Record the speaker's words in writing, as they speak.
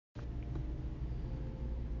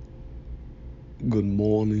Good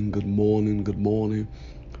morning, good morning, good morning.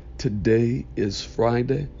 Today is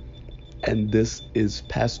Friday, and this is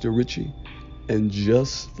Pastor Richie. And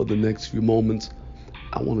just for the next few moments,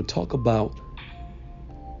 I want to talk about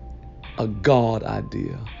a God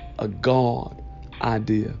idea. A God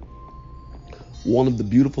idea. One of the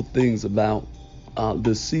beautiful things about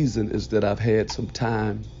this season is that I've had some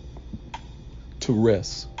time to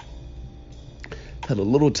rest. Had a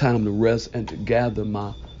little time to rest and to gather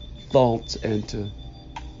my thoughts and to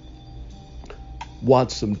watch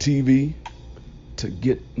some TV, to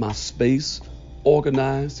get my space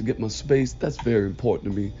organized, to get my space. That's very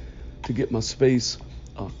important to me, to get my space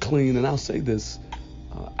clean. And I'll say this,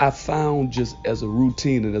 I found just as a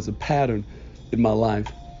routine and as a pattern in my life,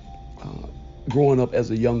 growing up as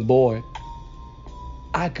a young boy,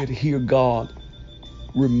 I could hear God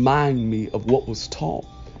remind me of what was taught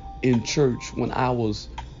in church when I was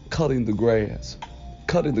cutting the grass.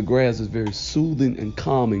 Cutting the grass is very soothing and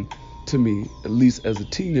calming to me, at least as a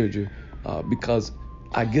teenager, because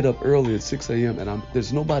I get up early at 6 a.m. and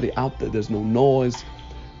there's nobody out there, there's no noise,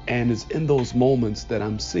 and it's in those moments that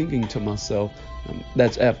I'm singing to myself.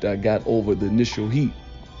 That's after I got over the initial heat.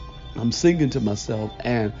 I'm singing to myself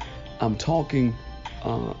and I'm talking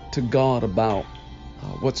to God about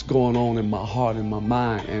what's going on in my heart and my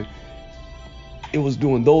mind. And it was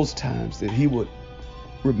during those times that He would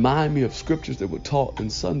remind me of scriptures that were taught in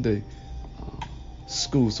Sunday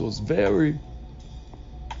school. So it's very,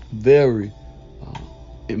 very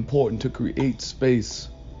important to create space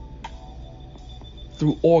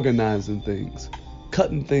through organizing things,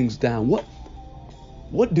 cutting things down.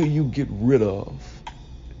 What do you get rid of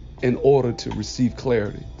in order to receive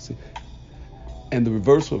clarity? See? And the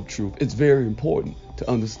reversal of truth, it's very important to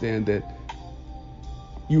understand that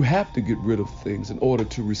you have to get rid of things in order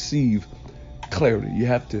to receive clarity. You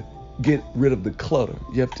have to get rid of the clutter.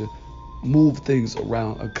 You have to move things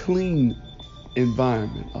around. A clean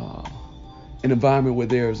environment, an environment where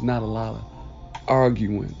there is not a lot of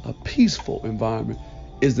arguing. A peaceful environment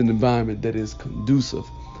is an environment that is conducive.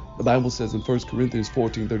 The Bible says in 1 Corinthians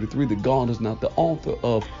 14:33 that God is not the author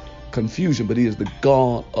of confusion, but He is the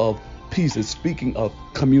God of peace. It's speaking of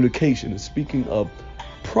communication. It's speaking of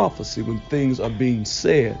prophecy when things are being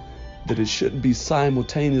said, that it shouldn't be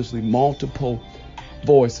simultaneously multiple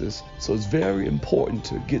voices. So it's very important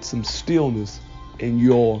to get some stillness in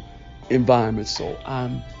your environment. So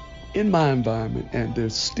I'm in my environment and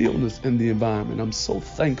there's stillness in the environment. I'm so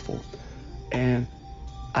thankful. And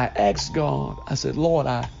I asked God, I said, Lord,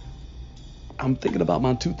 I'm thinking about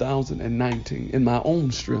my 2019 in my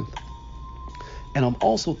own strength. And I'm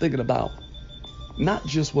also thinking about not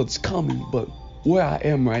just what's coming, but where I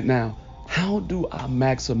am right now. How do I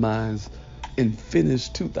maximize and finish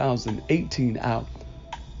 2018 out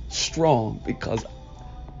strong? Because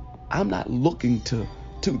I'm not looking to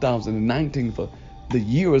 2019 for the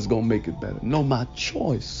year is going to make it better. No, my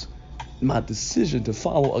choice, my decision to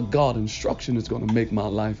follow a God instruction is going to make my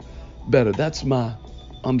life better. That's my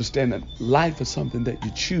understanding. Life is something that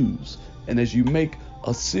you choose. And as you make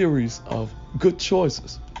a series of good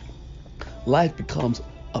choices, life becomes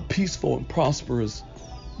a peaceful and prosperous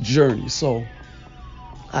journey. So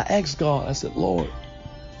I asked God, I said, Lord,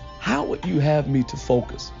 how would you have me to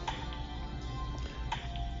focus?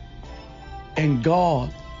 And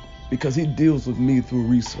God, because He deals with me through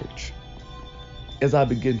research, as I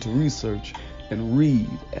begin to research and read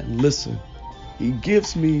and listen, He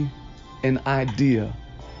gives me an idea.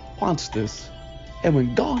 Watch this. And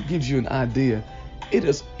when God gives you an idea, it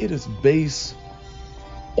is based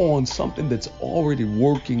on something that's already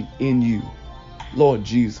working in you. Lord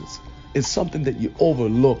Jesus, it's something that you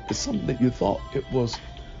overlooked. It's something that you thought it was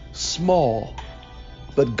small.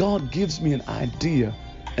 But God gives me an idea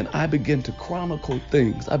and I begin to chronicle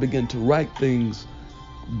things. I begin to write things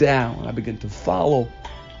down. I begin to follow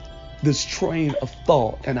this train of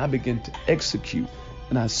thought and I begin to execute.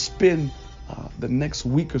 And I spend the next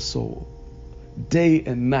week or so, day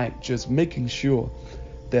and night, just making sure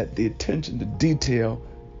that the attention to detail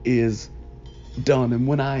is done. And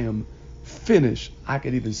when I am finished, I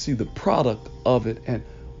can even see the product of it and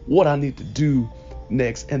what I need to do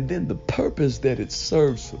next. And then the purpose that it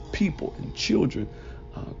serves for people and children.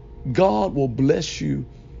 God will bless you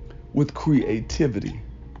with creativity.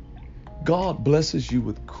 God blesses you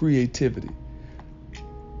with creativity.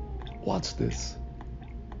 Watch this.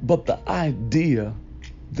 But the idea,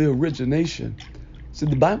 the origination, see,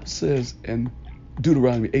 the Bible says in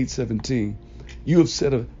Deuteronomy 8:17, you have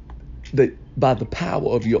said that by the power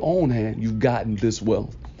of your own hand you've gotten this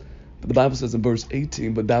wealth. But the Bible says in verse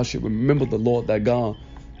 18, but thou shalt remember the Lord thy God,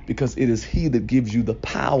 because it is He that gives you the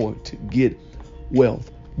power to get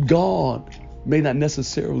wealth. God may not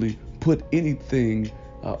necessarily put anything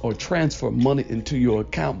or transfer money into your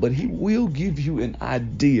account, but he will give you an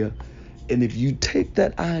idea. And if you take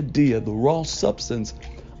that idea, the raw substance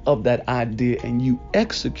of that idea, and you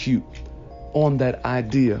execute on that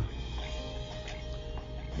idea,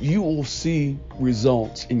 you will see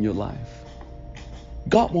results in your life.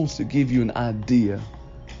 God wants to give you an idea.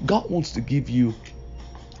 God wants to give you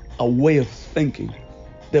a way of thinking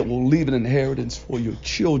that will leave an inheritance for your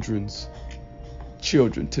children's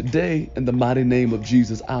children. Today, in the mighty name of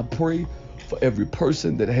Jesus, I pray for every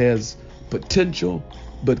person that has potential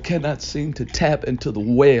but cannot seem to tap into the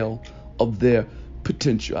well of their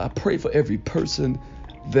potential. I pray for every person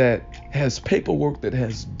that has paperwork that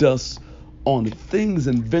has dust on it, things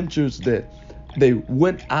and ventures that they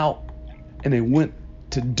went out and they went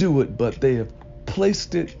to do it, but they have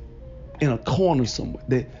placed it in a corner somewhere.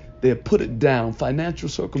 They have put it down. Financial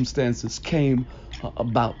circumstances came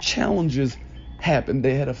about. Challenges happened.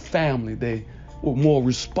 They had a family. They were more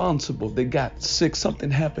responsible. They got sick.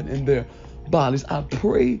 Something happened in their bodies. I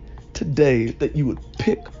pray today that you would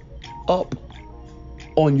pick up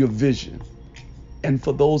on your vision. And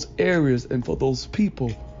for those areas and for those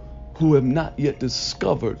people who have not yet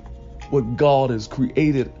discovered what God has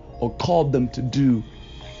created or called them to do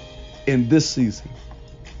in this season,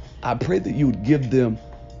 I pray that you would give them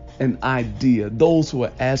an idea. Those who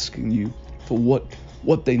are asking you for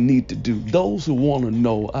what they need to do, those who want to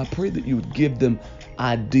know, I pray that you would give them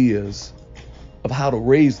ideas of how to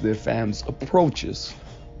raise their families, approaches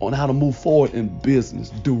on how to move forward in business,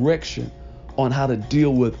 direction on how to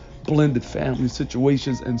deal with blended family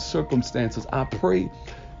situations and circumstances. I pray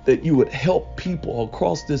that you would help people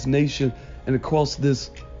across this nation and across this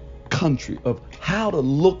country of how to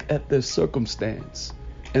look at their circumstance,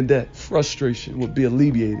 and that frustration would be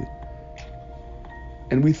alleviated.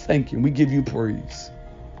 And we thank you and we give you praise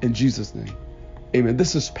in Jesus' name. Amen.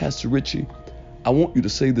 This is Pastor Richie. I want you to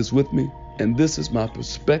say this with me, and this is my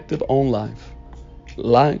perspective on life.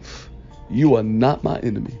 Life, you are not my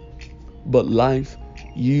enemy, but life,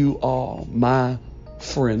 you are my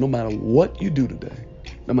friend. No matter what you do today,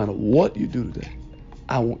 no matter what you do today,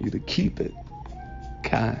 I want you to keep it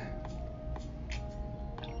kind.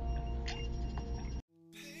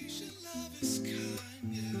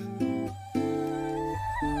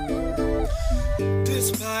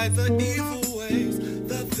 Despite the evil ways,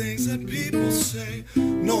 the things that people say,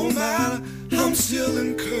 no matter, I'm still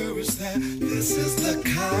encouraged that this is the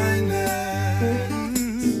kindness.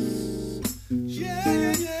 Yeah,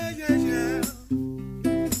 yeah, yeah, yeah, yeah.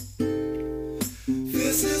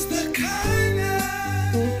 This is the kindness.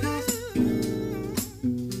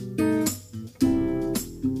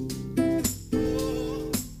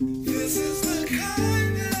 Oh, this is the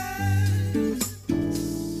kindness.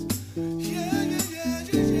 Yeah, yeah, yeah,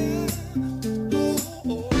 yeah, yeah. Oh,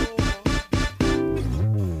 oh.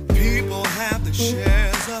 People have their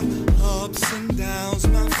shares of ups and downs,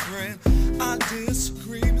 my friend. Our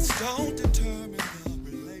disagreements don't determine the